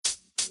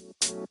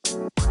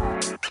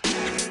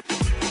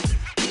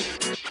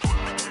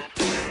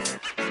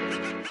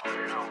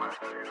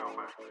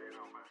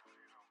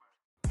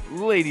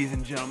Ladies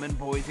and gentlemen,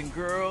 boys and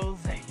girls,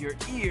 your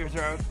ears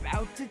are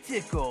about to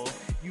tickle.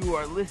 You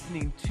are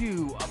listening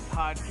to a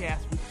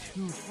podcast with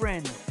two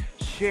friends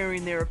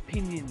sharing their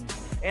opinions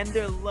and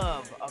their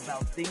love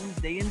about things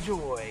they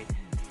enjoy.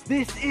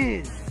 This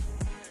is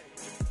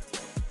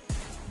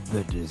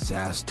the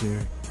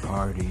Disaster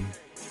Party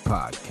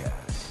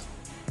Podcast.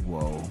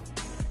 Whoa,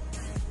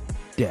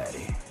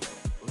 Daddy.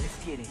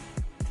 Let's Get It.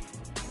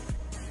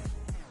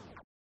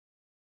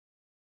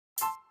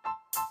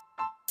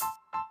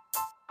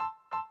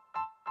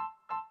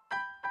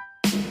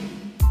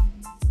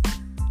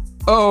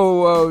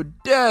 Oh,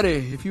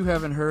 Daddy! If you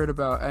haven't heard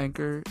about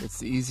Anchor, it's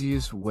the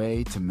easiest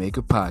way to make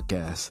a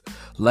podcast.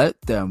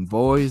 Let them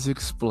boys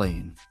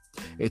explain.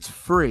 It's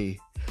free,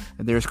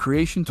 and there's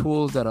creation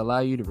tools that allow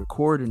you to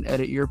record and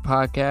edit your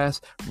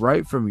podcast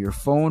right from your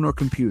phone or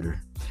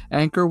computer.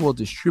 Anchor will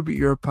distribute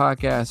your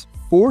podcast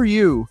for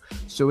you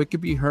so it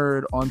can be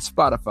heard on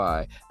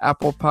Spotify,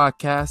 Apple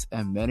Podcasts,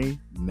 and many,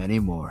 many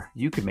more.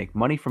 You can make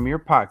money from your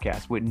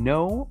podcast with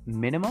no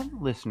minimum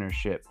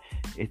listenership.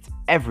 It's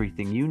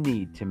everything you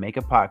need to make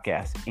a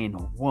podcast in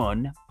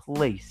one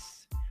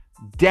place.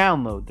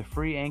 Download the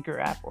free Anchor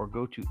app or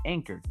go to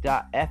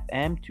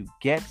anchor.fm to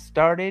get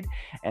started.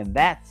 And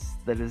that's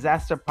the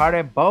Disaster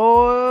Party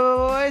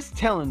Boys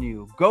telling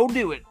you, go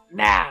do it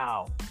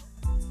now.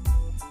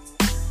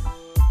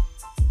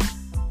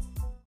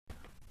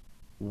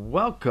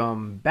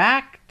 Welcome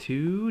back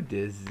to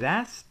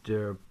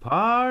Disaster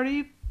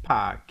Party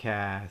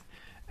Podcast.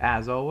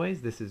 As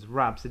always, this is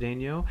Rob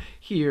Cedeno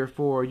here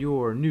for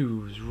your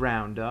news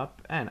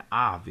roundup, and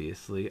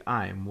obviously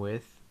I'm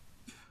with...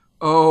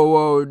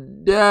 Oh,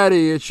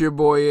 Daddy, it's your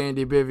boy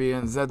Andy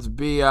Bivians. That's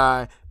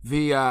Bivins,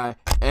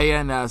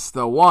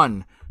 the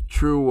one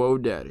true Oh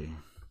Daddy.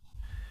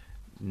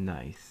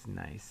 Nice.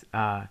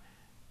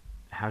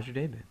 How's your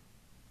day been?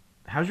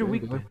 How's your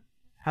week been?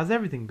 How's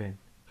everything been?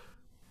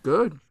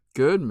 Good,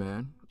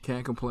 man.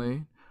 Can't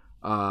complain.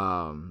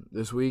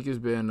 This week has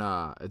been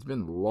it's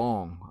been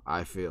long,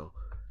 I feel,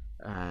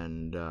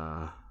 and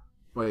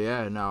but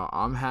yeah, no,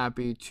 I'm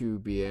happy to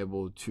be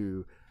able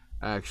to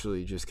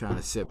actually just kind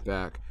of sit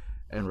back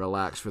and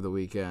relax for the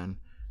weekend,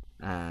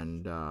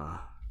 and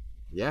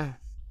yeah,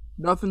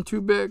 nothing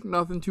too big,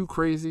 nothing too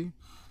crazy.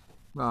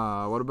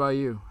 What about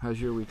you?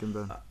 How's your weekend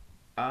been?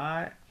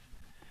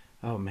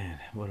 Oh man,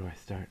 where do I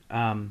start?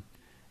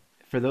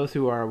 For those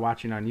who are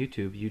watching on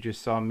YouTube, you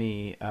just saw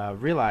me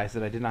realize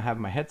that I did not have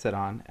my headset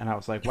on, and I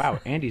was like, wow,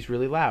 Andy's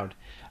really loud.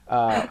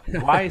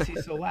 Why is he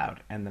so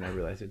loud? And then I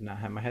realized I did not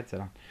have my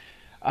headset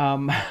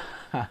on.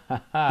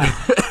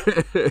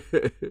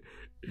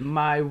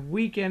 My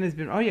weekend has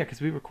been,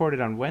 because we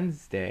recorded on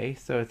Wednesday,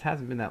 so it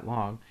hasn't been that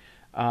long.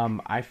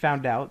 I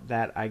found out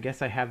that I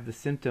guess I have the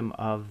symptom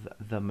of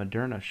the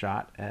Moderna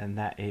shot, and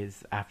that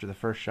is after the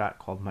first shot,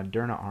 called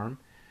Moderna arm.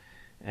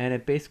 And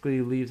it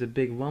basically leaves a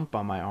big lump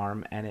on my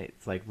arm, and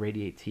it's like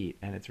radiates heat,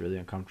 and it's really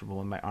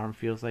uncomfortable, and my arm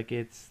feels like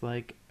it's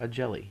like a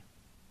jelly.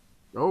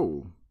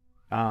 Oh.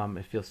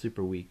 It feels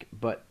super weak,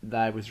 but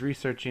I was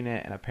researching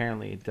it, and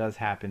apparently it does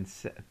happen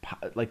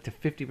like to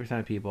 50%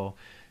 of people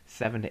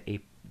 7 to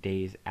 8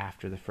 days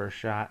after the first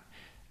shot.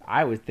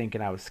 I was thinking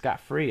I was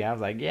scot-free. I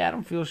was like, yeah, I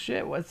don't feel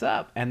shit. What's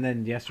up? And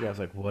then yesterday I was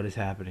like, what is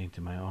happening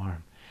to my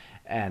arm?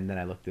 And then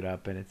I looked it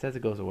up, and it says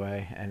it goes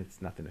away, and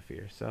it's nothing to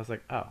fear. So I was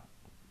like, oh,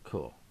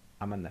 cool.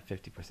 I'm on that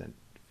 50%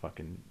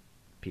 fucking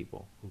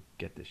people who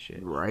get this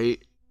shit.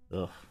 Right?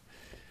 Ugh.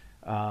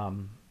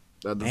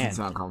 That doesn't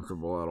sound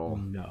comfortable at all.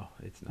 No,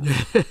 it's not.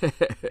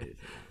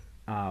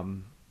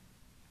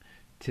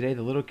 Today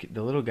the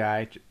little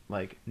guy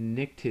like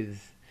nicked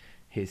his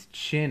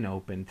chin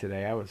open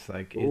today. I was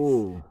like,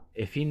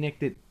 if he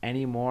nicked it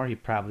anymore, he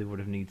probably would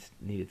have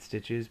needed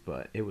stitches.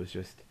 But it was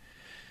just,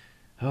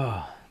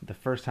 the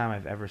first time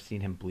I've ever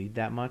seen him bleed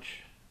that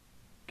much.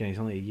 Again, he's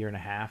only a year and a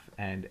half,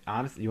 and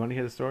honestly, you want to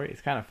hear the story?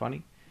 It's kind of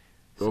funny.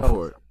 Go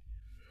for it.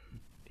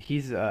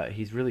 He's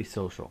really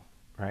social,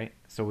 right?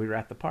 So we were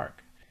at the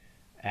park,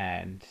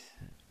 and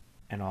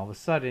all of a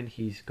sudden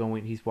he's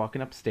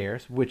walking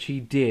upstairs, which he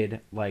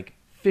did like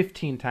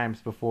 15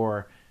 times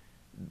before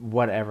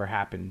whatever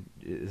happened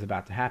is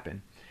about to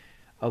happen.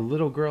 A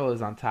little girl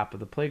is on top of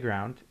the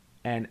playground,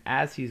 and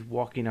as he's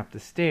walking up the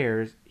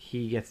stairs,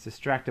 he gets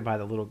distracted by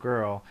the little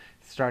girl,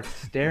 starts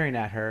staring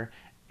at her,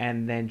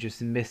 and then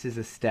just misses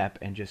a step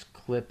and just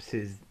clips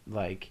his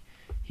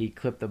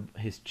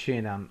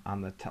chin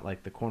on the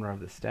the corner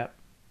of the step.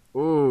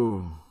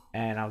 Ooh.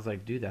 And I was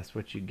like, dude, that's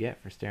what you get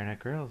for staring at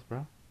girls,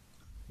 bro.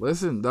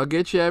 Listen, they'll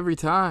get you every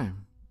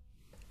time.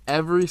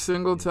 Every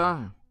single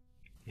time.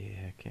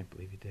 Yeah, I can't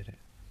believe he did it.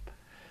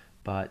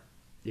 But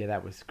yeah,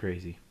 that was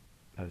crazy.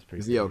 That was pretty.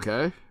 Is he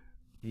okay?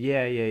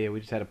 Yeah. We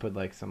just had to put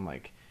like some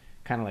like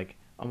kind of like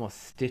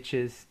almost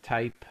stitches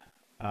type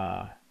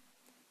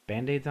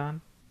band-aids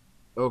on.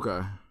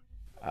 Okay.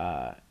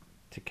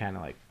 To kind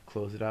of like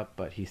close it up,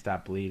 but he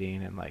stopped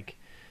bleeding, and like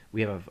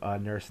we have a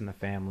nurse in the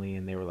family,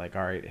 and they were like,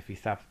 all right, if he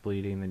stops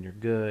bleeding, then you're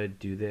good.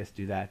 Do this,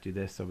 do that, do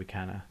this. So we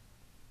kind of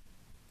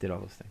did all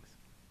those things.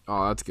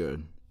 Oh, that's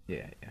good.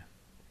 Yeah, yeah.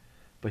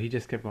 But he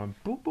just kept going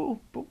boo boo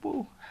boo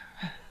boo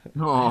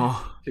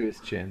Oh, to his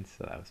chin,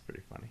 so that was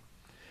pretty funny.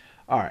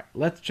 All right,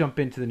 let's jump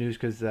into the news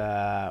because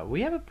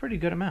we have a pretty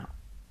good amount.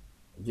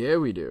 yeah,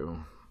 we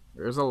do.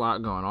 There's a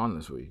lot going on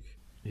this week.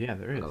 Yeah,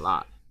 there is. A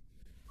lot.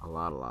 A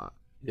lot.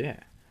 Yeah.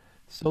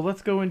 So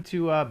let's go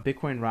into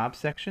Bitcoin Rob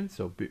section.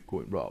 So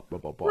Bitcoin Rob,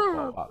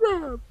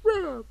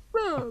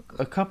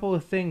 A couple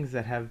of things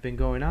that have been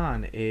going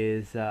on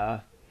is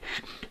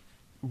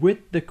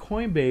with the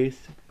Coinbase.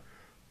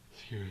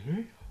 Excuse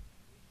me.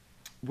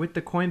 With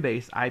the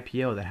Coinbase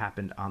IPO that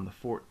happened on the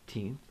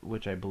 14th,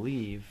 which I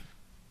believe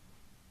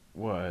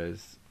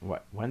was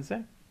what,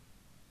 Wednesday?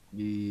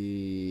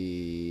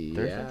 Thursday?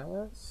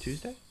 Yes.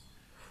 Tuesday?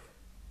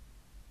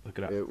 Look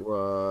it up. It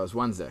was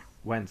Wednesday.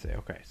 Wednesday.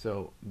 Okay,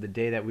 so the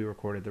day that we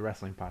recorded the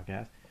wrestling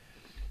podcast,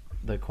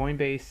 the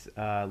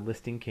Coinbase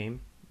listing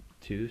came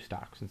to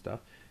stocks and stuff,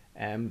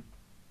 and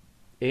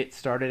it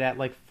started at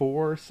like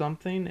 4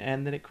 something,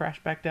 and then it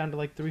crashed back down to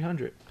like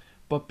 300.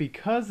 But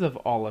because of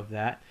all of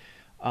that,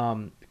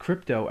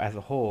 crypto as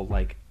a whole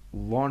like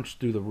launched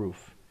through the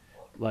roof.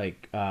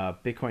 Like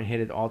Bitcoin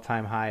hit an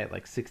all-time high at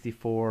like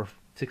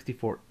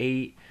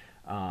 64.8.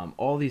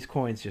 All these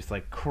coins just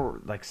like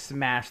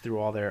smashed through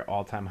all their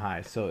all-time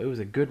highs. So it was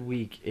a good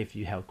week if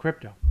you held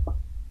crypto.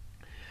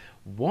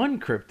 One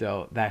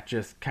crypto that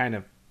just kind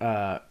of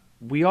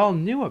we all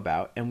knew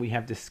about and we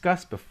have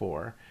discussed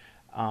before,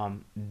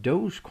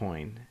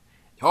 Dogecoin.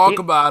 Talk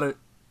about it.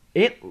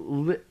 It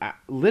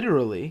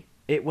literally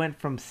it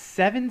went from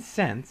 7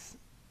 cents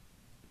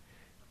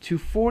to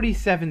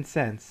 47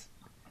 cents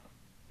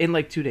in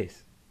like 2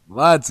 days.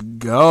 Let's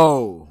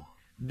go.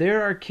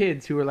 There are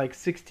kids who are like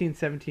 16,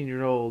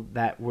 17-year-old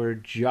that were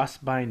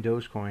just buying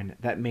Dogecoin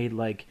that made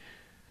like,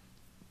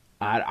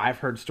 I've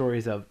heard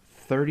stories of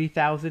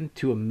 $30,000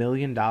 to $1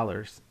 million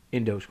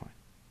in Dogecoin.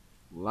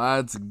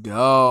 Let's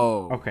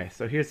go. Okay,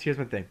 so here's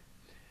my thing.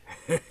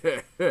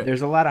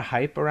 There's a lot of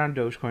hype around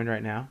Dogecoin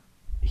right now.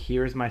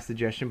 Here's my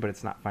suggestion, but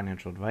it's not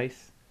financial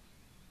advice.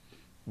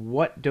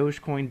 What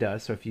Dogecoin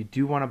does, so if you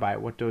do want to buy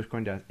it, what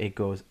Dogecoin does, it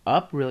goes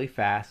up really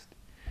fast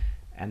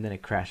and then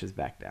it crashes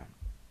back down.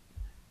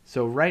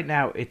 So right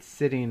now it's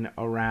sitting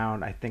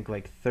around, I think,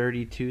 like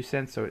 32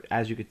 cents. So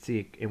as you could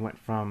see, it went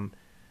from,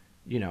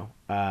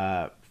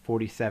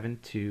 47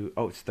 to,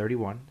 it's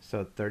 31.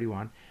 So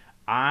 31.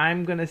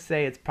 I'm going to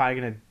say it's probably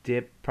going to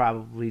dip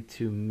probably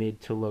to mid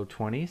to low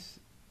 20s.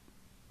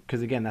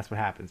 Because again, that's what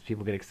happens.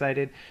 People get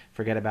excited,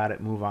 forget about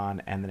it, move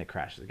on, and then it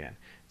crashes again.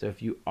 So if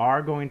you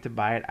are going to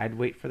buy it, I'd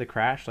wait for the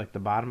crash, like the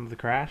bottom of the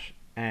crash,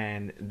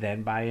 and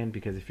then buy in.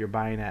 Because if you're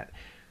buying at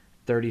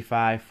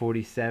 35,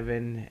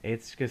 47,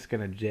 it's just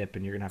going to dip,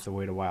 and you're going to have to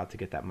wait a while to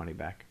get that money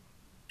back.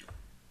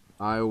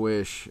 I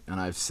wish, and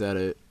I've said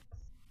it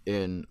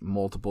in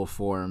multiple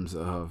forms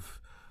of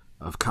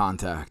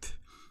contact,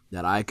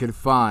 that I could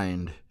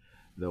find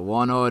the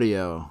one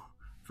audio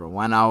from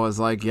when I was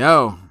like,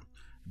 yo,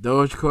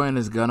 Dogecoin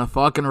is gonna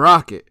fucking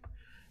rocket.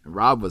 And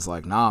Rob was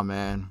like, nah,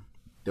 man,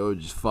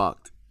 Doge is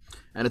fucked.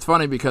 And it's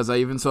funny because I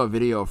even saw a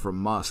video from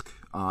Musk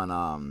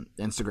on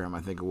Instagram,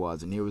 I think it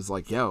was, and he was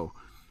like, yo,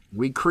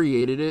 we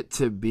created it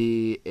to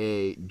be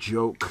a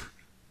joke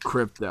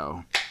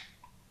crypto.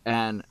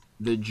 And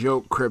the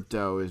joke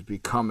crypto is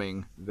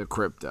becoming the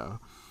crypto.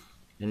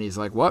 And he's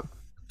like, what?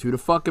 To the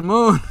fucking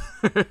moon.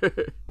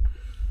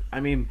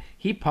 I mean,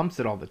 he pumps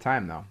it all the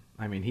time, though.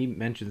 I mean, he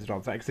mentions it all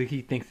the time because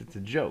he thinks it's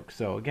a joke.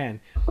 So, again,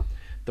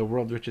 the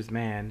world's richest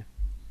man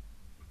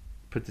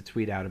puts a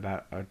tweet out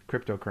about a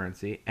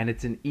cryptocurrency, and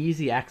it's an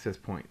easy access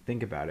point.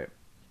 Think about it.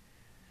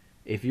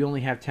 If you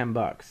only have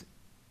 $10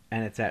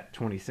 and it's at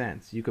 20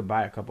 cents, you could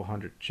buy a couple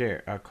hundred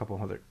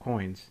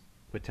coins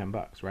with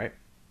 $10, right?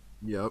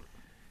 Yep.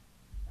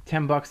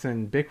 $10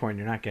 in Bitcoin,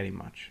 you're not getting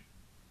much.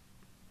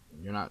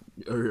 You're not,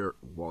 you're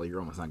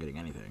almost not getting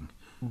anything.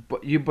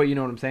 But you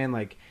know what I'm saying?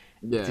 Like,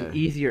 yeah. It's an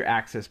easier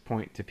access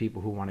point to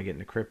people who want to get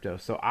into crypto.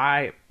 So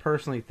I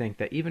personally think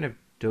that even if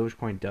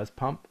Dogecoin does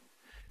pump,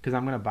 because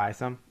I'm going to buy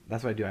some,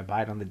 that's what I do. I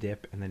buy it on the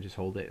dip and then just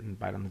hold it, and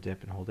buy it on the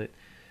dip and hold it.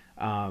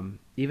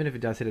 Even if it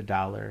does hit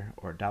 $1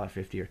 or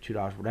 $1.50 or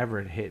 $2, whatever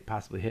it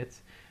possibly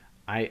hits,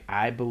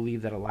 I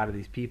believe that a lot of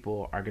these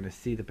people are going to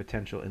see the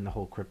potential in the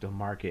whole crypto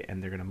market,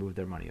 and they're going to move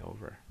their money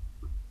over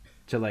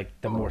to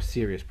like the more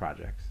serious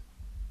projects.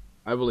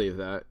 I believe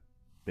that.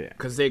 Yeah,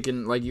 because they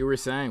can, like you were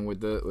saying, with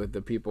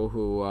the people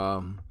who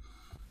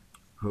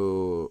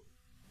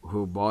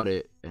bought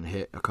it and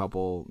hit a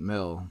couple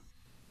mil,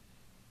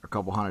 a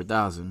couple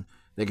 100,000,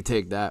 they could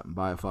take that and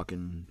buy a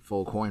fucking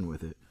full coin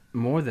with it.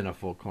 More than a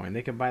full coin,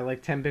 they could buy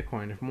like 10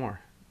 Bitcoin if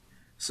more.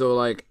 So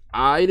like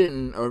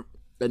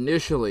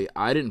initially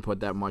I didn't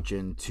put that much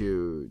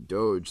into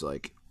Doge.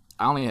 Like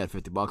I only had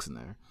 $50 in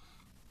there,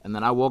 and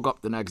then I woke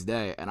up the next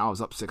day and I was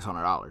up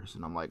 $600,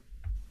 and I'm like,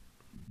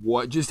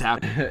 what just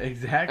happened?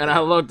 Exactly. And I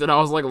looked and I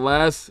was like,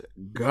 let's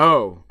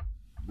go.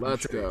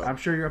 Let's go. I'm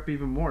sure you're up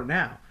even more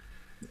now.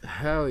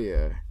 Hell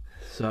yeah.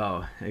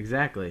 So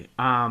exactly.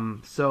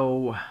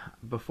 So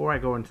before I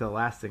go into the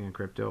last thing in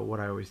crypto, what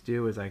I always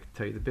do is I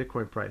tell you the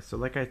Bitcoin price. So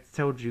like I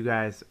told you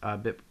guys a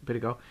bit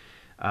ago,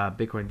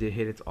 Bitcoin did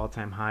hit its all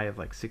time high of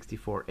like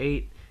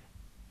 64.8.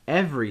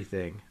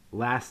 Everything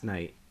last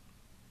night.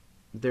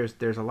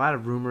 There's a lot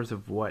of rumors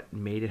of what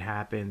made it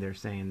happen. They're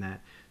saying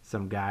that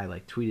some guy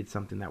like tweeted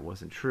something that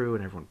wasn't true,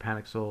 and everyone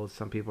panic sold.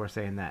 Some people are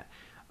saying that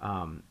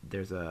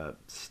there's a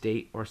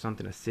state or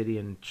something, a city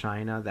in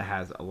China that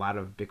has a lot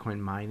of Bitcoin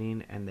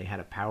mining, and they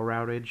had a power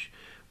outage,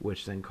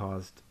 which then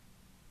caused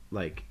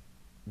like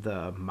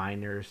the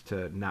miners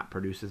to not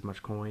produce as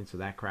much coin, so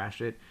that crashed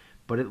it.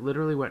 But it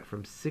literally went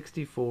from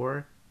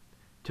 64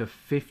 to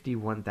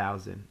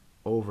 51,000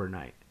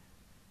 overnight.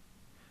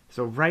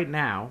 So right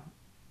now,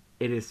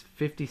 it is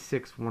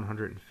 56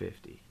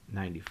 150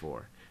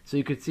 94. So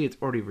you could see it's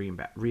already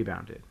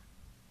rebounded.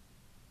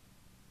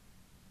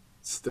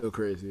 Still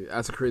crazy.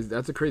 That's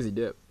a crazy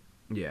dip.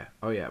 Yeah.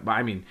 Oh yeah. But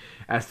I mean,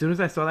 as soon as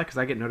I saw that, because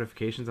I get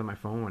notifications on my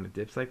phone when it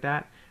dips like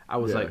that, I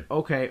was Yeah. like,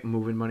 okay,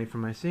 moving money from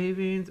my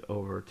savings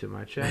over to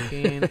my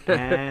checking,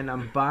 and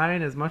I'm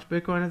buying as much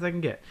Bitcoin as I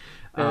can get.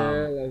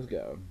 Let's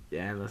go.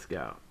 Yeah, let's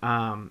go.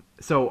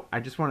 So I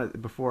just want to,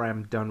 before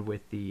I'm done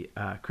with the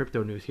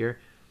crypto news here,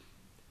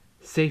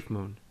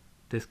 SafeMoon,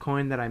 this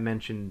coin that I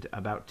mentioned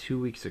about 2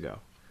 weeks ago.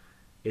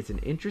 It's an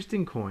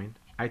interesting coin.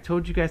 I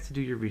told you guys to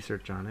do your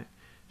research on it.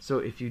 So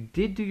if you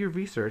did do your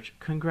research,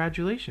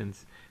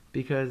 congratulations,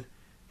 because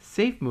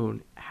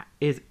SafeMoon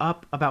is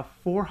up about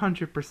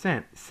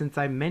 400% since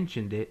I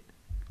mentioned it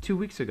 2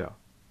 weeks ago.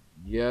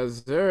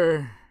 Yes,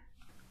 sir.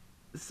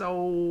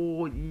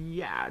 So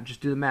yeah, just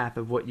do the math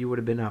of what you would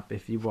have been up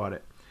if you bought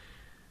it.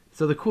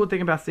 So the cool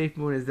thing about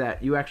SafeMoon is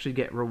that you actually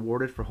get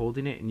rewarded for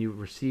holding it, and you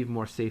receive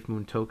more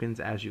SafeMoon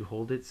tokens as you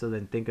hold it. So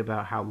then think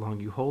about how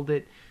long you hold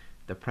it.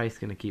 The price is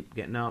going to keep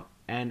getting up,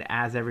 and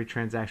as every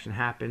transaction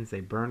happens, they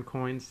burn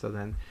coins. So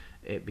then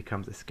it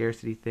becomes a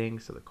scarcity thing.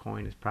 So the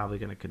coin is probably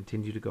going to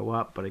continue to go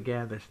up. But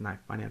again, that's not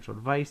financial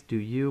advice. Do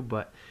you?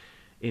 But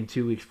in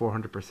 2 weeks,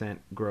 400%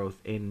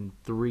 growth. In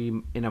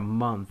a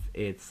month,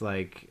 it's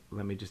like,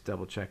 let me just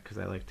double check because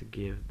I like to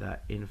give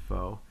that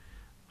info.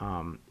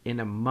 In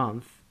a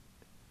month,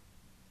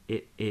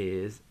 it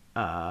is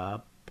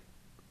up.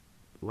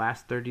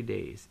 Last 30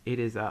 days, it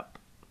is up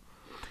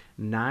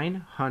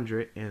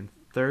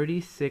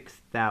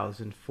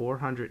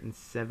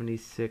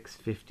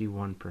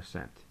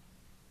 936,476.51%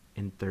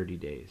 in 30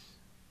 days.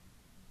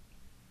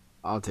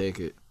 I'll take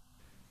it.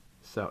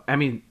 So I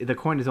mean, the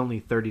coin is only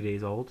 30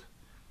 days old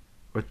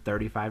or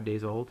 35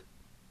 days old.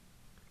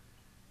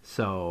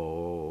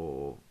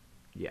 So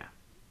yeah,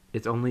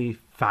 it's only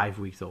 5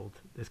 weeks old.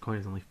 This coin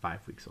is only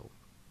 5 weeks old.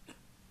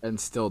 And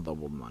still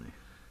doubled money.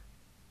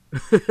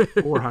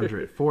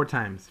 400, four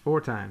times.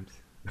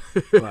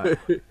 But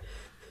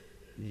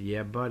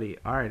yeah, buddy.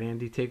 All right,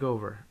 Andy, take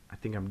over. I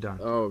think I'm done.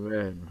 Oh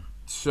man.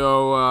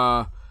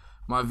 So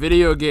my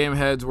video game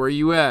heads, where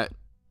you at?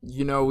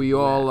 You know,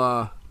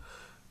 well,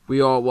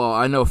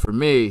 I know for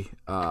me,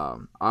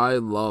 I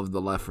love the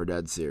Left 4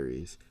 Dead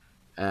series.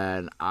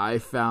 And I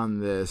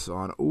found this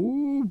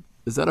on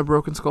is that a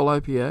Broken Skull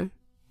IPA?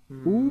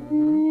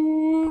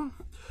 Ooh.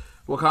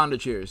 Wakanda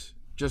cheers.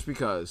 Just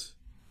because.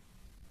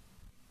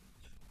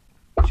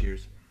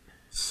 Cheers.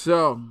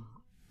 So,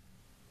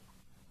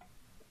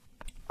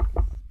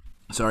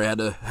 sorry, I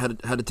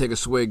had to take a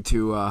swig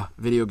to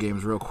video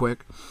games real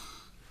quick.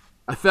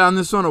 I found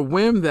this on a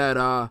whim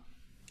that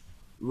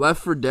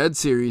Left 4 Dead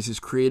series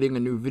is creating a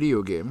new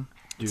video game.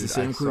 Dude, it's the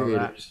same I saw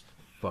creators.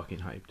 that. Fucking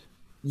hyped.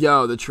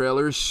 Yo, the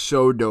trailer is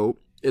so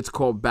dope. It's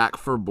called Back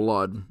 4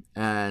 Blood,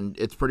 and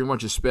it's pretty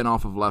much a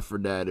spin-off of Left 4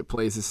 Dead. It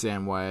plays the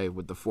same way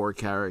with the 4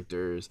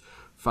 characters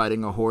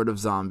fighting a horde of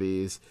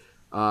zombies.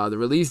 The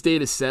release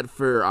date is set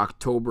for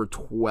October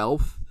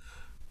 12th.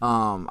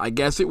 I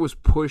guess it was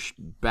pushed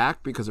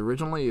back because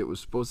originally it was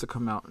supposed to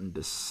come out in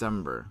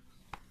December,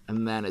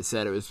 and then it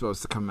said it was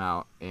supposed to come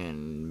out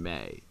in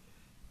May.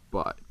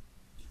 But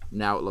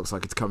now it looks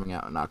like it's coming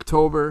out in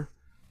October.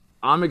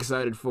 I'm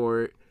excited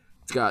for it.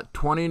 It's got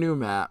 20 new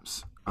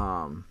maps.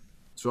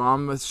 So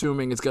I'm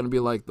assuming it's gonna be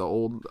like the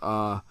old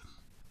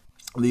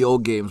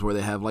games where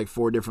they have like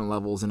 4 different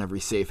levels and every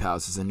safe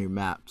house is a new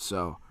map.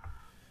 So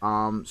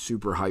I'm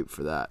super hyped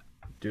for that.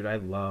 Dude, I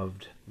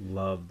loved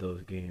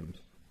those games.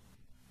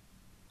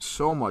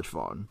 So much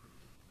fun.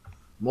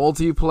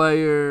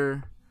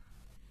 Multiplayer.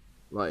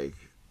 Like,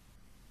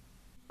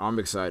 I'm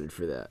excited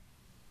for that.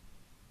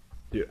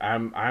 Dude,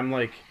 I'm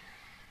like,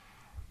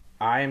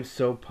 I am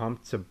so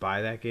pumped to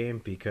buy that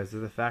game because of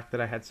the fact that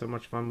I had so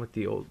much fun with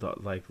the old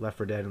like Left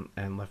 4 Dead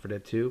and Left 4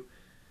 Dead 2.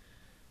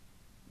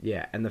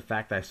 Yeah, and the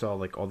fact that I saw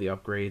like all the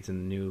upgrades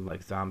and the new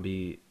like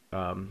zombie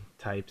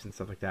types and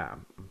stuff like that.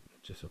 I'm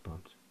just so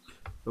pumped.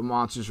 The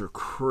monsters are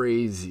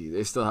crazy.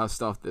 They still have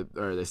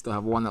they still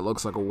have one that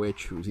looks like a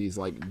witch he's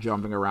like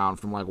jumping around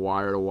from like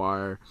wire to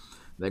wire.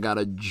 They got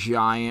a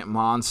giant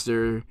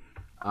monster.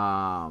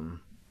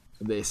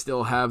 They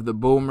still have the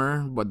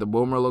boomer, but the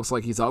boomer looks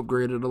like he's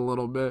upgraded a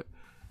little bit.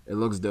 It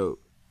looks dope.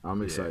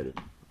 I'm excited.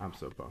 Yeah, I'm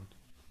so pumped.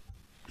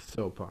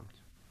 So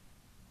pumped.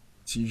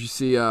 Did you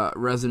see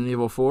Resident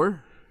Evil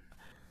 4?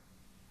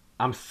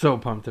 I'm so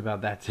pumped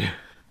about that too.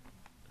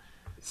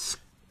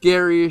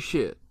 Scary as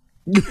shit.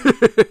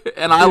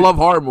 And I love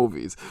horror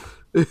movies.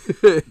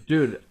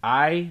 Dude,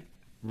 I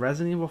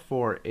Resident Evil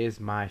 4 is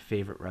my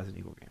favorite Resident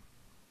Evil game.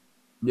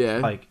 Yeah.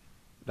 Like,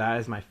 that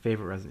is my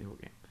favorite Resident Evil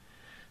game.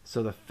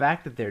 So the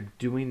fact that they're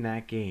doing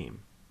that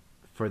game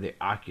for the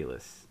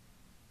Oculus,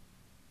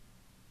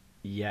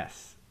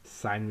 yes,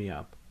 sign me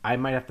up. I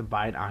might have to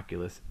buy an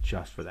Oculus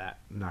just for that.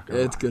 I'm not gonna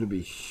It's lie. going to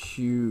be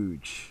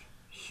huge.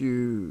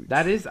 Huge.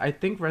 That is, I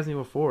think Resident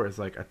Evil 4 is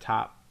like a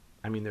top.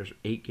 I mean, there's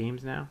 8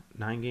 games now,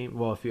 9 games.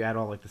 Well, if you add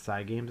all like the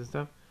side games and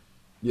stuff,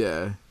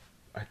 Yeah.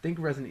 I think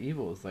Resident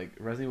Evil is like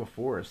Resident Evil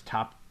 4 is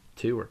top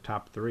 2 or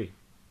top 3.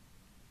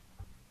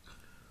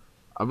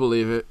 I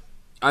believe it.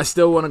 I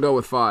still want to go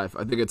with 5.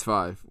 I think it's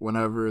 5.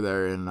 Whenever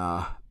they're in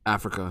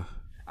Africa.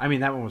 I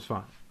mean, that one was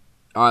fun.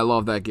 I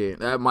love that game.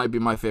 That might be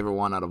my favorite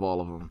one out of all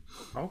of them.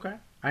 Okay,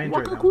 I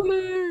enjoyed that one.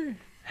 Wakakule!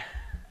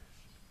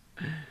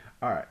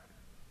 All right.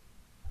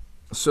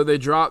 So they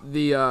dropped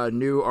the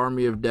new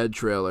Army of Dead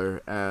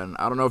trailer, and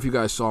I don't know if you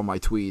guys saw my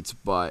tweets,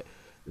 but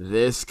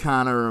this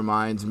kind of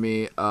reminds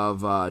me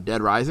of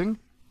Dead Rising,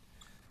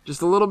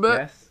 just a little bit.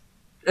 Yes.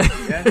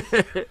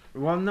 Yes.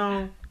 Well,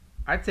 no,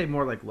 I'd say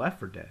more like Left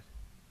 4 Dead.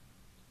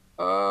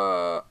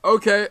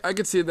 Okay, I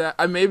could see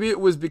that. Maybe it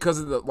was because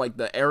of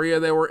the area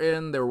they were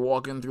in. They were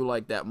walking through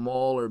like that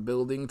mall or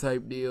building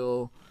type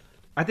deal.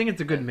 I think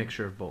it's a good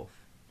mixture of both.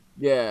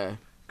 Yeah.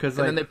 Because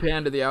And like, then they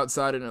pan to the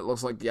outside, and it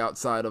looks like the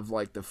outside of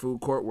like the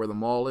food court where the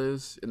mall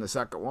is in the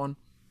second one.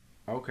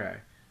 okay,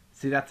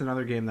 see, that's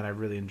another game that I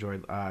really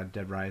enjoyed,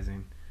 Dead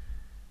Rising.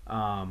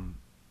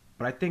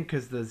 But I think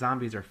because the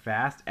zombies are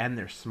fast and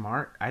they're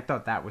smart, I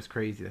thought that was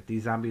crazy that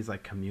these zombies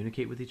like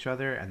communicate with each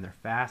other and they're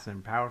fast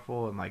and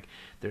powerful and like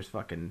there's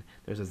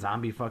a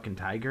zombie fucking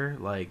tiger.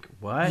 Like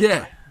what?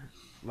 Yeah.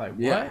 Like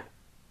Yeah. what?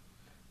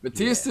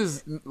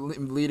 Batista's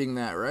leading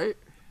that, right?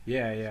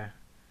 Yeah, yeah.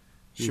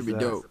 Should be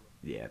He's, dope.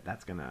 Yeah,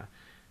 that's a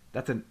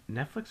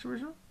Netflix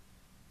original.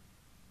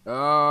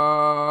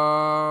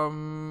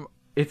 Um,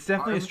 It's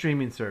definitely a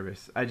streaming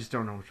service. I just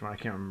don't know which one. I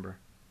can't remember.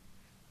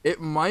 it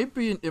might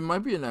be a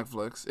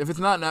Netflix. If it's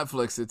not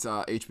Netflix, it's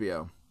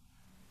HBO.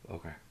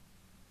 Okay.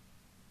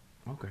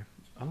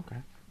 Okay.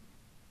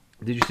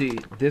 Did you see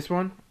this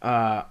one?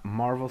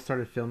 Marvel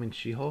started filming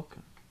She-Hulk.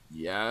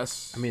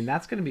 Yes. I mean,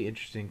 that's going to be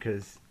interesting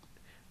because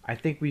I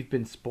think we've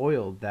been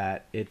spoiled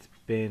that it's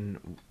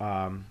been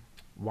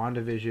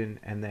WandaVision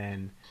and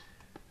then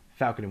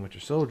Falcon and Winter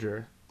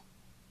Soldier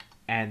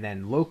and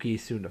then Loki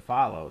soon to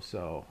follow.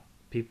 So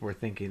people were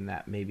thinking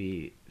that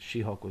maybe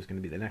She-Hulk was going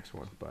to be the next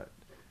one, but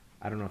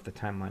I don't know if the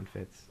timeline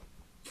fits.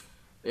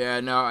 Yeah,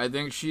 no, I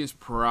think she's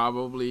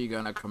probably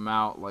gonna come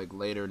out like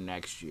later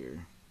next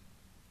year.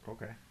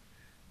 Okay.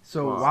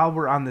 So while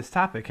we're on this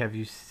topic,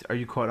 are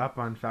you caught up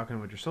on Falcon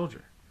and Winter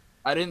Soldier?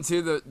 I didn't see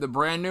the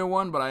brand new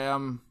one, but I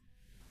am.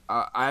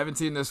 I haven't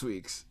seen this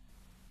week's,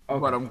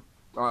 Okay. but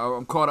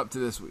I'm caught up to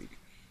this week.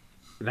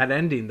 That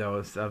ending though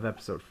of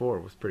episode 4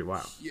 was pretty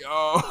wild.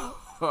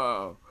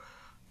 Yo,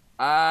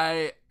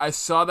 I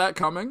saw that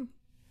coming.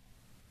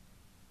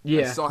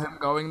 Yeah. I saw him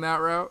going that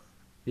route.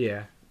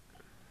 Yeah.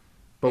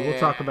 But we'll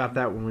talk about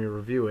that when we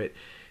review it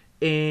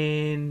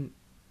in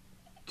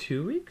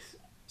 2 weeks.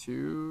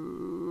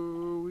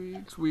 2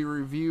 weeks. We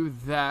review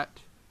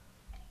that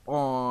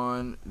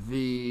on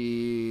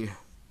the.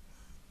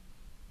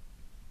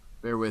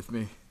 Bear with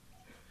me.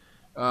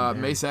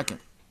 May 2nd.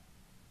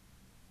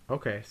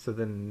 Okay, so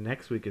then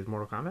next week is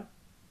Mortal Kombat?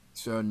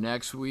 So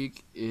next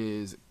week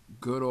is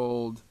good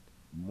old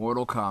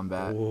Mortal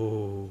Kombat.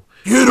 Whoa.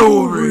 Get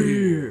over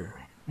here!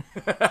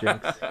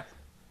 Jinx.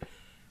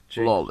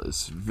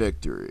 Flawless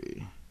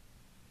victory.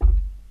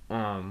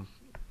 I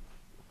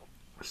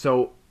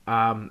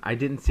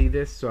didn't see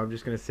this, so I'm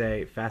just going to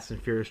say Fast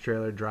and Furious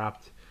trailer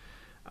dropped.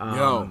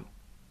 Yo.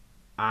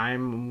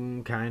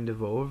 I'm kind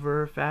of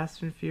over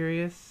Fast and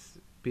Furious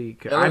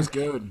because That was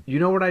good. You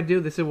know what I do?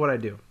 This is what I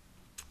do.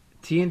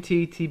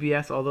 TNT,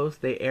 TBS, all those,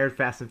 they aired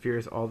Fast and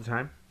Furious all the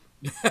time.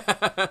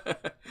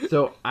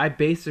 So I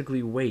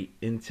basically wait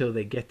until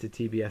they get to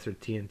TBS or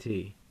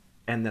TNT,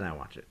 and then I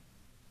watch it.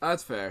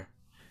 That's fair.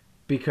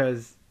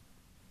 Because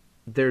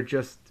they're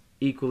just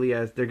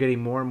they're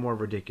getting more and more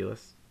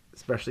ridiculous,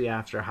 especially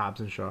after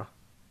Hobbs and Shaw.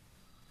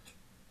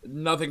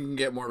 Nothing can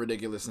get more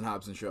ridiculous than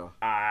Hobbs and Shaw.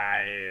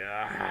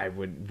 I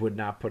would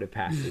not put it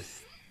past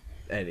this.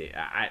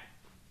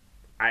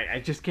 I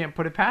just can't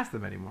put it past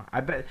them anymore. I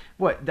bet.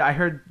 What I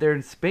heard, they're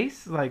in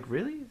space. Like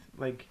really?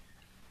 Like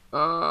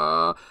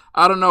I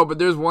don't know, but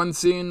there's one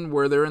scene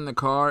where they're in the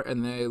car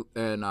and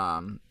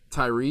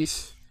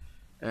Tyrese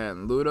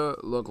and Luda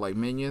look like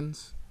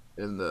minions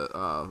in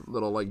the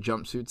little like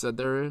jumpsuits that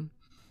they're in.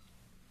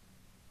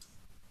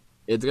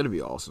 It's gonna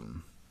be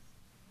awesome.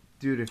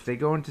 dude, if they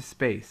go into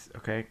space,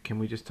 okay, can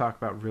we just talk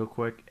about real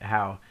quick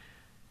how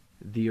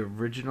the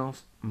original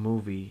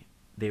movie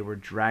they were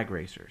drag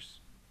racers,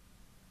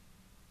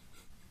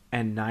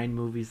 and 9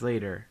 movies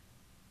later,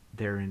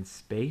 they're in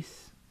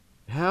space.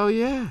 Hell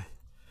yeah.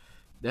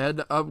 They had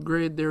to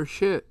upgrade their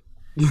shit.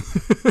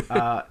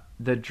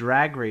 The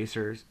drag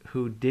racers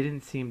who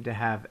didn't seem to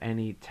have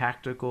any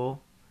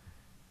tactical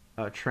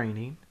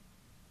training,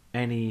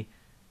 any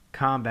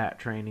combat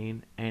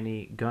training,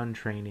 any gun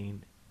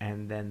training,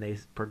 and then they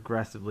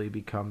progressively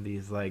become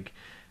these like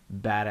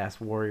badass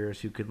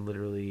warriors who could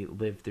literally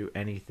live through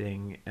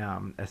anything.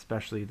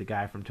 Especially the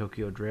guy from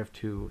Tokyo Drift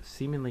who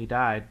seemingly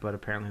died, but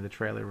apparently the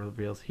trailer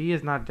reveals he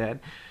is not dead.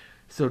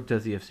 So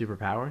does he have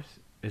superpowers?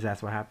 Is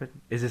that what happened?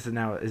 Is this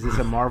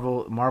a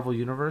Marvel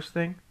Universe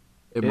thing?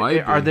 It might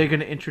be. Are they going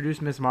to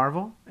introduce Miss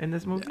Marvel in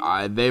this movie?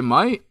 They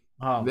might.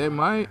 Oh, They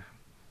might.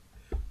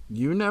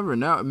 You never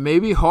know.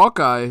 Maybe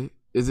Hawkeye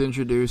is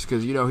introduced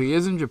because he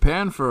is in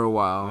Japan for a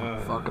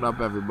while, fucking up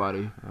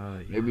everybody. Yeah.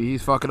 Maybe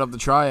he's fucking up the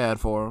triad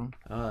for him.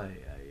 Ay.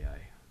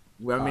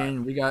 I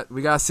mean, we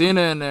got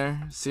Cena in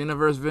there. Cena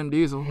versus Vin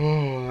Diesel.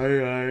 All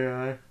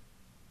right.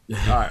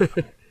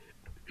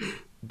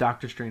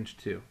 Doctor Strange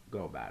 2.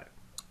 Go about it.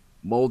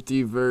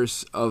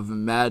 Multiverse of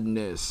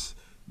Madness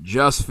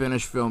just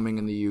finished filming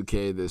in the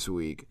UK this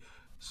week,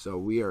 so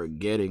we are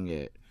getting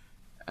it.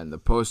 And the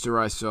poster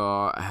I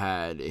saw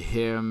had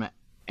him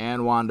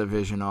and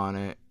WandaVision on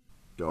it.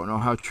 Don't know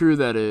how true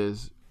that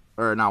is.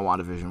 Or not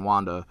WandaVision,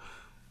 Wanda.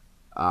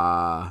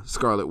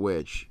 Scarlet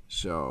Witch.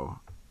 So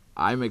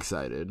I'm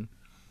excited.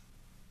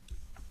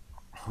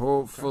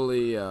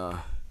 Hopefully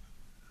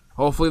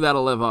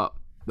that'll live up.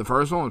 The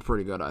first one was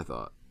pretty good, I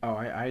thought. Oh,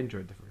 I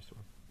enjoyed the first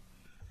one.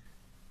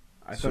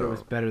 I thought it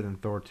was better than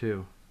Thor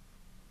 2.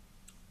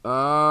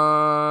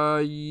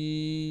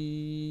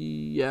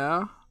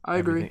 Yeah, I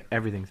agree.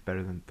 Everything's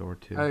better than Thor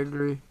 2. I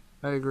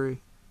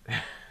agree.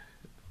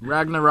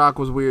 Ragnarok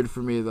was weird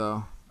for me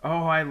though.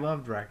 Oh, I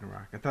loved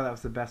Ragnarok. I thought that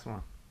was the best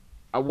one.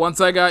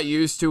 Once I got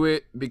used to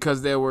it,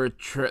 because they were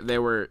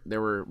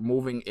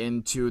moving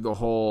into the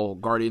whole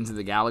Guardians of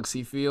the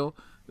Galaxy feel,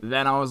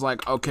 then I was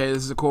like, okay,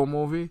 this is a cool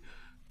movie.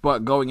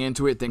 But going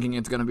into it thinking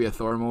it's gonna be a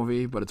Thor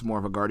movie, but it's more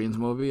of a Guardians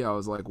movie, I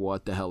was like,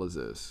 what the hell is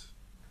this?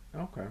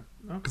 Okay.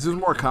 Because it was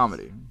more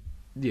comedy.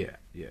 Yeah.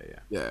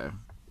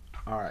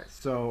 All right,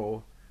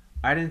 so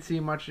I didn't see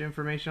much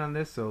information on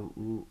this,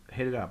 so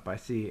hit it up. I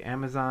see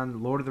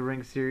Amazon Lord of the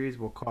Rings series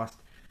will cost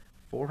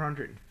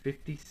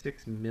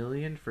 $456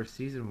 million for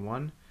season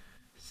 1.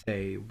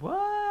 Say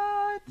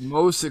what?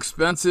 Most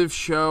expensive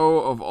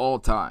show of all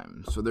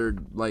time. So they're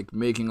like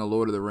making a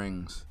Lord of the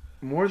Rings.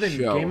 More than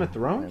show. Game of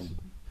Thrones?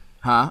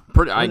 Huh?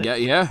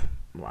 Yeah.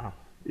 Wow.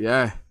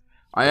 Yeah.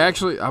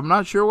 I'm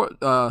not sure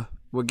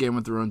what Game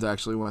of Thrones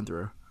actually went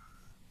through.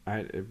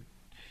 I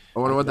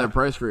wonder what that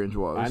price range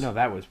was. I know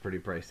that was pretty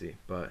pricey,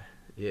 but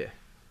yeah.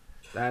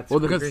 That's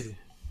because crazy.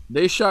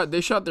 They shot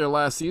their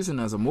last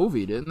season as a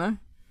movie, didn't they?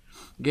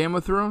 Game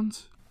of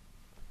Thrones?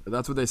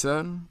 That's what they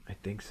said? I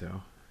think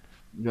so.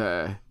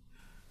 Yeah.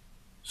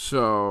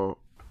 So,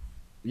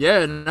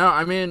 yeah, no,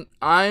 I mean,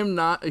 I'm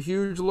not a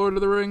huge Lord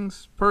of the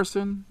Rings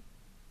person.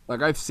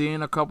 Like, I've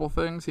seen a couple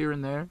things here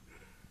and there.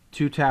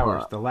 Two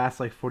Towers, the last,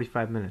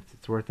 45 minutes.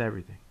 It's worth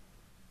everything.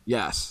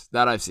 Yes,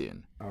 that I've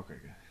seen. Okay,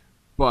 good.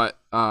 But,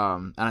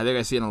 and I think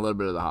I've seen a little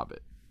bit of The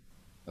Hobbit.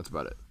 That's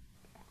about it.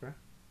 Okay.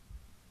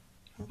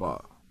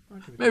 But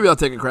maybe I'll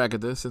take a crack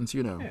at this since,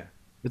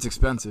 it's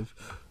expensive.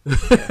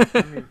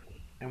 Yeah,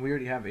 and we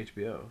already have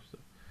HBO. So.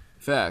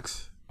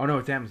 Facts. Oh, no,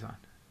 it's Amazon.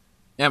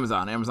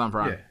 Amazon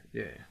Prime.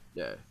 Yeah.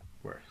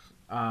 Worse.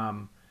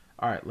 All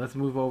right, let's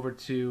move over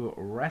to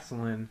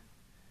wrestling.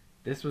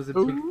 This was a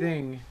big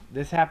thing.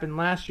 This happened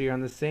last year on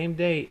the same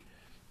date,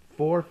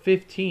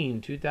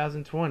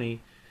 4/15/2020.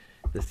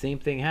 The same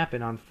thing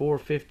happened on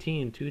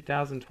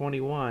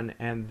 4/15/2021,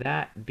 and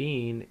that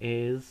being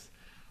is,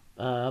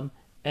 WWE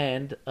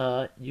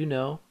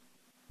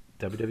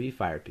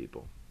fired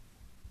people.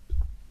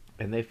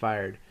 And they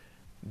fired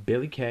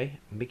Billy Kay,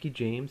 Mickie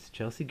James,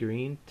 Chelsea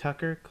Green,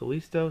 Tucker,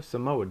 Kalisto,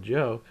 Samoa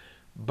Joe,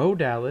 Bo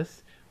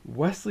Dallas,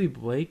 Wesley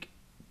Blake,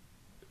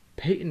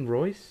 Peyton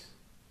Royce,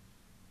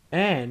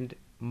 and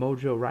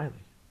Mojo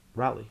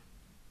Rawley.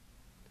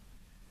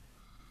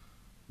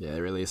 Yeah,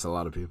 they released a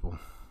lot of people.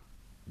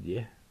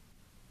 Yeah.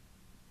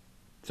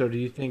 So do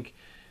you think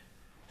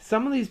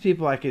some of these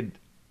people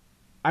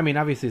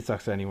obviously it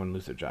sucks that anyone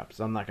lose their job,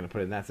 so I'm not going to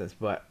put it in that sense,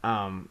 but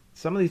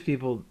some of these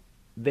people,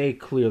 they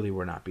clearly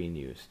were not being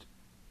used,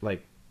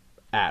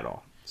 at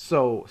all.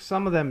 So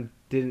some of them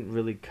didn't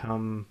really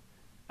come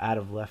out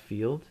of left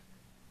field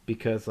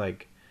because,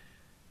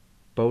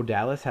 Bo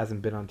Dallas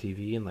hasn't been on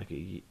TV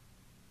in,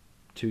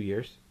 2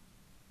 years.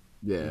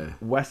 Yeah.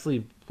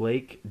 Wesley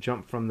Blake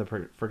jumped from the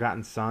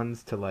Forgotten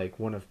Sons to,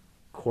 one of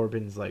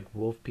Corbin's,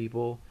 wolf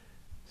people,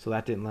 so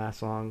that didn't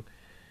last long.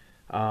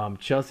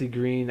 Chelsea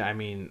Green,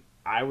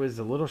 I was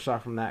a little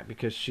shocked from that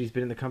because she's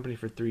been in the company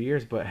for 3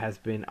 years but has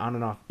been on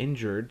and off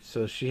injured,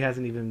 so she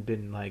hasn't even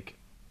been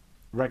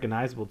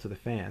recognizable to the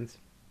fans.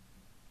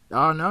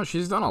 Oh no,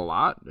 she's done a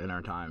lot in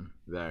her time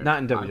there. Not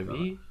in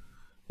WWE.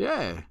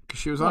 Yeah, because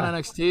she was on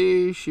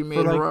NXT. She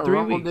made her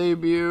Rumble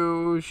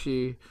debut.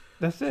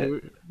 That's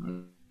it.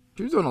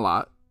 She was doing a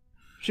lot.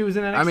 She was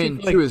in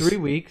NXT for 3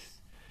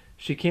 weeks.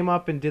 She came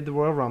up and did the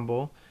Royal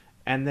Rumble,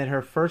 and then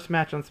her first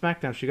match on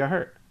SmackDown, she got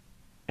hurt.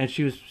 and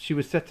she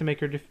was set to make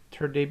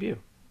her debut.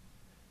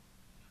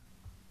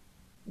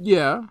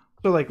 Yeah.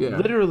 So like Yeah.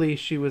 literally,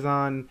 she was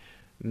on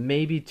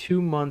maybe 2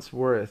 months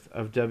worth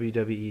of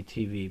WWE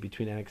TV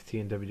between NXT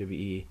and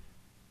WWE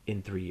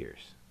in 3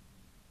 years.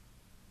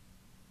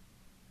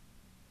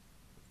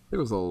 It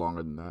was a little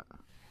longer than that.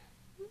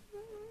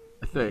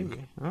 I think.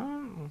 Maybe.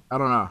 Oh. I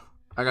don't know.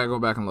 I gotta go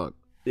back and look.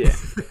 Yeah.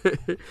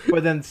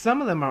 But then some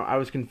of them I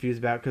was confused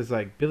about because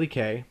like Billie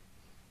Kay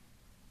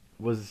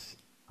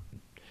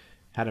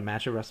had a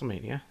match at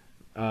WrestleMania.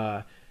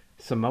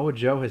 Samoa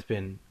Joe has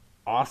been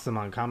awesome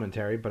on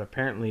commentary, but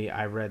apparently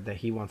I read that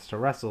he wants to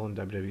wrestle, and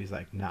WWE's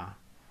like, nah.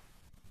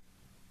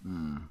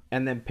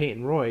 And then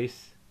Peyton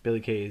Royce,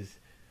 Billie Kay's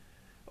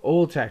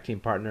old tag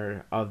team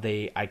partner of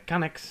the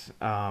Iconics,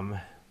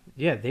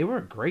 yeah, they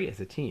were great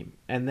as a team.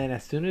 And then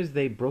as soon as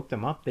they broke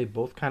them up, they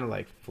both kind of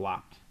like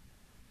flopped.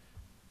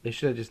 They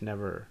should have just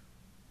never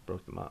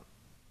broke them up.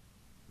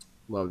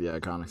 Love the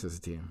Iconics as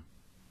a team.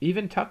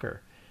 Even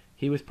Tucker,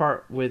 he was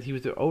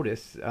with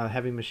Otis,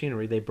 Heavy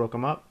Machinery. They broke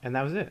him up, and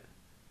that was it.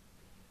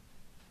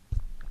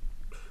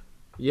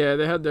 Yeah,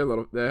 they had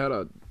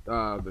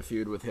the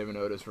feud with him and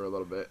Otis for a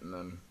little bit, and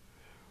then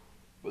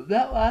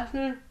That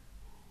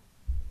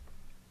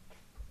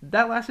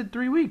lasted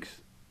 3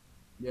 weeks.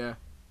 yeah,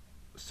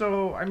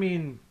 So I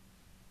mean,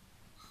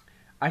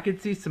 I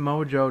could see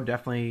Samoa Joe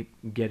definitely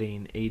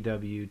getting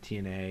AEW,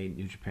 TNA,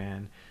 New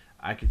Japan.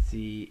 I could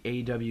see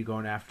AEW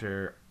going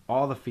after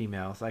all the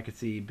females. I could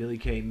see Billie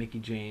Kay, Mickie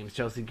James,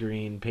 Chelsea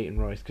Green, Peyton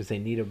Royce, because they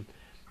need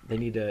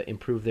to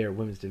improve their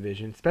women's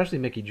division, especially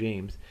Mickie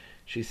James.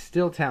 She's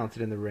still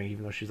talented in the ring,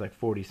 even though she's like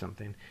 40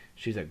 something.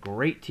 She's a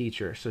great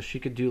teacher, so she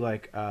could do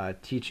like a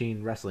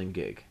teaching wrestling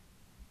gig.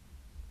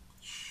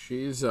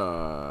 she's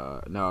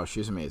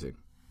she's amazing,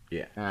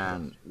 Yeah,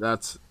 and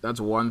that's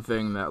one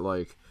thing that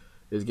like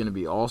is gonna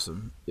be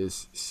awesome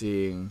is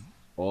seeing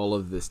all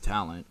of this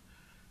talent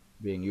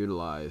being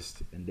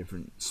utilized in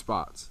different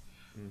spots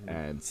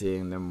and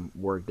seeing them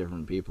work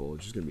different people.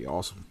 It's just gonna be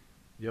awesome.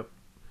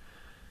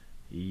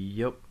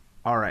 Yep.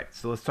 All right,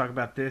 so let's talk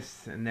about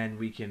this, and then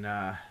we can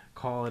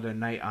call it a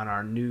night on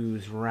our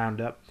news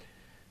roundup.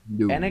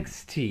 Dude.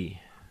 NXT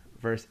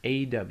versus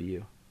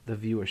AEW, the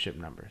viewership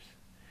numbers.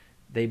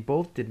 They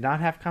both did not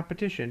have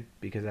competition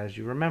because, as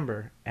you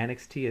remember,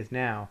 NXT is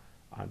now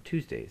on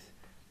Tuesdays,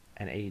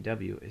 and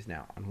AEW is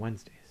now on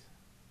Wednesdays.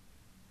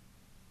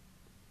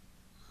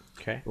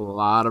 Okay. A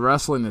lot of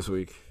wrestling this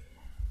week.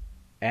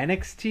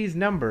 NXT's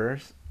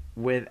numbers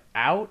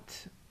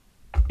without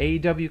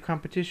AEW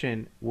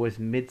competition was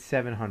mid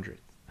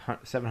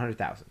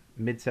 700,000,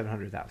 mid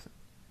 700,000.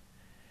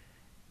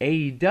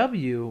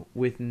 AEW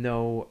with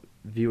no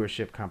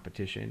viewership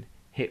competition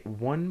hit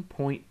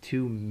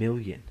 1.2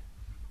 million.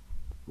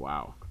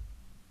 Wow.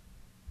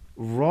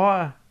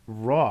 Raw,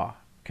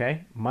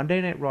 okay?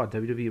 Monday Night Raw,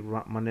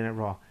 WWE Monday Night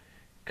Raw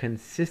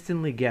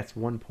consistently gets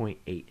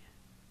 1.8.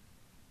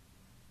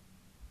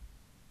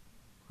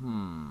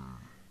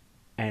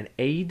 And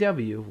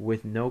AEW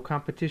with no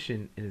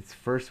competition in its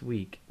first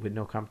week with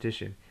no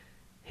competition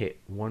hit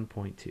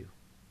 1.2.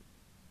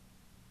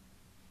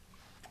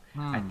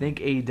 I think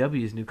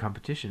AEW's new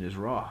competition is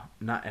Raw,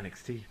 not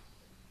NXT.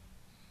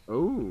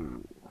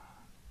 Oh.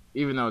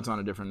 Even though it's on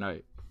a different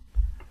night.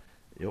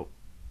 Yep.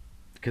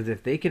 Because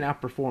if they can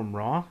outperform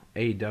Raw,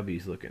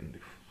 AEW's looking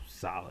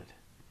solid.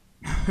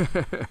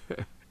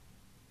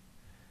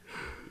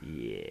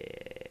 Yeah.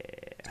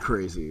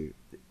 Crazy.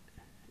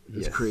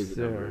 It's Yes, crazy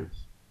sir.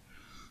 numbers.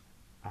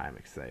 I'm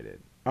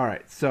excited. All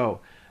right, so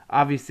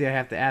obviously I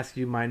have to ask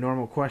you my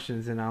normal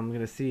questions, and I'm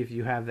going to see if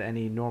you have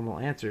any normal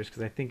answers,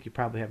 because I think you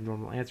probably have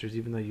normal answers,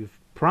 even though you've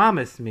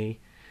promised me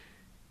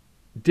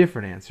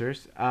different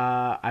answers.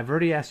 I've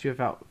already asked you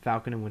about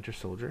Falcon and Winter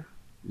Soldier.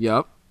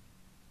 Yep.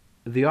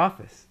 The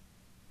Office.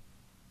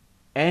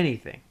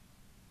 Anything.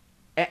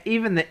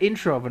 Even the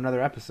intro of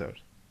another episode.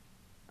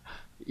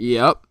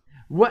 Yep.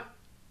 What?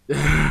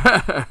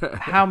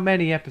 How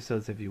many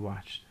episodes have you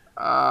watched?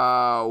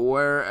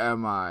 Where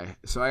am I?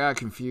 So I got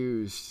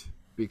confused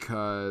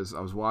because I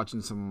was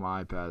watching some on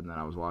my iPad and then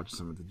I was watching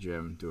some at the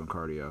gym doing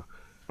cardio.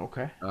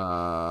 Okay.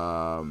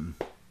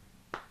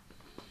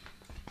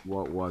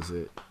 What was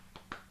it?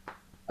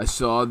 I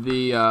saw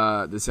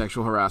the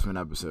sexual harassment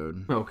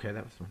episode. Okay,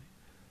 that was funny.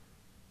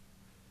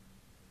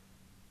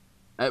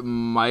 It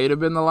might have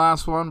been the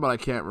last one, but I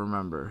can't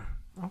remember.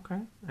 Okay.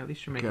 At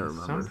least you're Can't making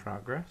some remember.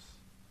 progress.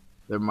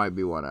 There might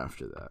be one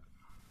after that.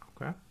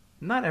 Okay.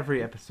 Not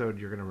every episode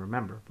you're going to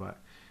remember,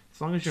 but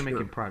as long as you're Sure.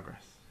 making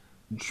progress.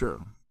 Sure.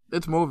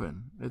 It's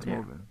moving. It's Yeah.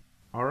 moving.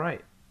 All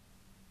right.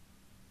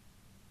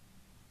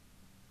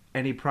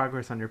 Any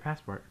progress on your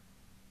passport?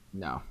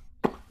 No.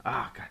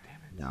 Ah, God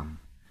damn it. No.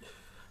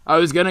 I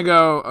was gonna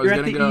go. You're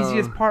at the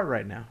easiest part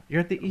right now.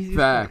 You're at the easiest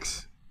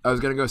Facts. I was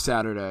gonna go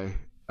Saturday,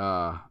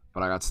 but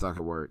I got stuck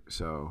at work,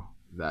 so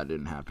that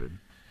didn't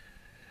happen.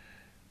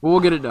 But we'll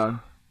get it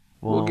done.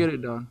 We'll get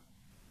it done.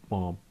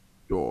 Well,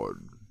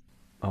 Good.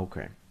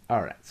 okay.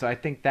 All right. So I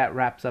think that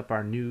wraps up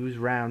our news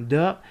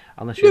roundup.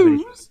 Unless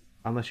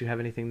you have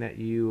anything that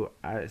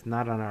is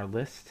not on our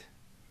list.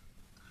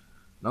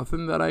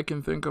 Nothing that I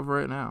can think of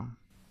right now.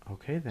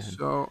 Okay, then.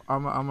 So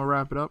I'm gonna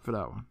wrap it up for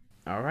that one.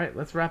 All right,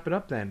 let's wrap it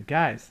up then.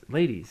 Guys,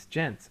 ladies,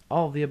 gents,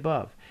 all of the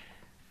above.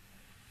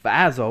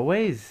 As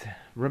always,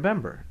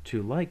 remember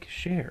to like,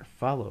 share,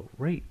 follow,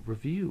 rate,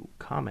 review,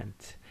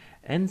 comment,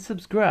 and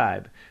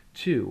subscribe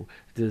to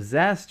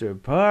Disaster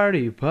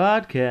Party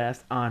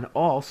Podcast on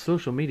all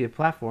social media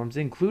platforms,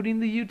 including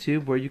the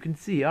YouTube, where you can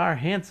see our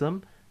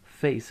handsome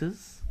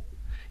faces.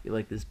 You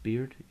like this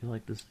beard? You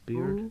like this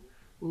beard?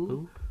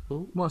 Ooh,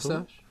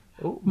 Mustache.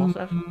 Oh,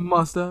 mustache.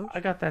 Mustache. I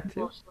got that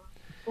too.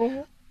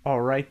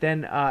 All right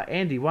then,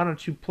 Andy, why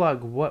don't you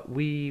plug what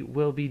we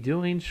will be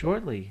doing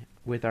shortly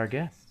with our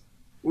guests?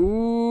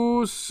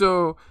 Ooh,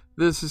 so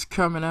this is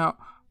coming out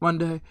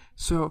Monday.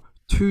 So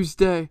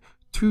Tuesday,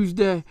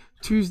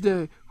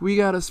 we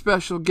got a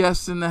special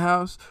guest in the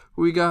house.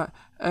 We got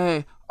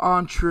a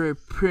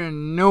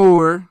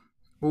entrepreneur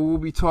where we'll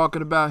be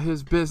talking about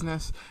his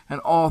business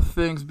and all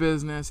things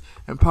business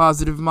and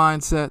positive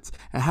mindsets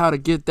and how to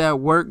get that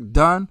work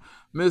done.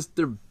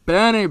 Mr.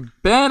 Benny.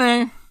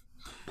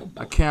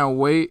 I can't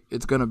wait.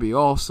 It's going to be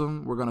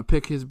awesome. We're going to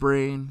pick his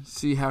brain,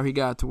 see how he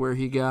got to where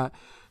he got,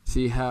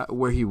 see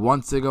where he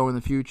wants to go in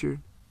the future.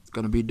 It's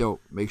going to be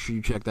dope. Make sure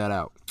you check that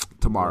out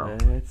tomorrow.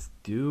 Let's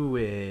do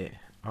it.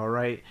 All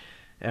right.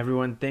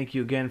 Everyone, thank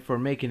you again for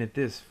making it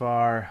this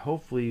far.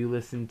 Hopefully you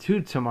listen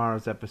to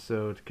tomorrow's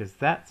episode, because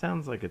that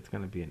sounds like it's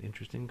going to be an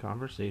interesting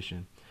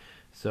conversation.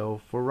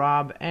 So for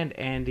Rob and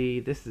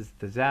Andy, this is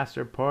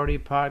Disaster Party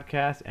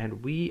Podcast,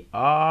 and we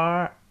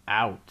are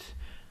out.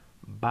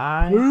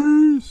 Bye.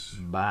 Peace.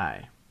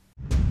 Bye.